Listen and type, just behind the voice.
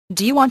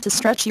Do you want to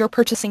stretch your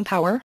purchasing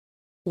power?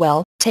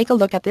 Well, take a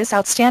look at this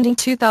outstanding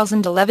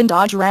 2011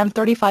 Dodge Ram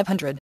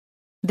 3500.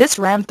 This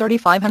Ram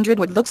 3500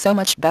 would look so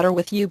much better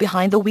with you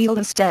behind the wheel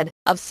instead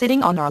of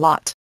sitting on our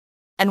lot.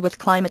 And with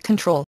climate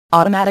control,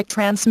 automatic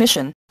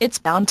transmission, it's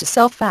bound to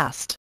sell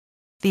fast.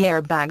 The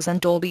airbags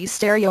and Dolby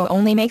stereo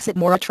only makes it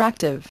more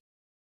attractive.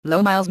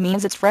 Low miles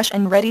means it's fresh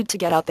and ready to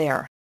get out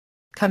there.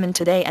 Come in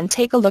today and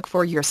take a look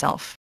for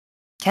yourself.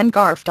 Ken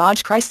Garff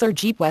Dodge Chrysler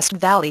Jeep West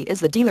Valley is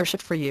the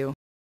dealership for you.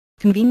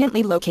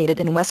 Conveniently located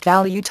in West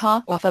Valley,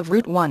 Utah off of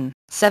Route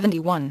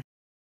 171.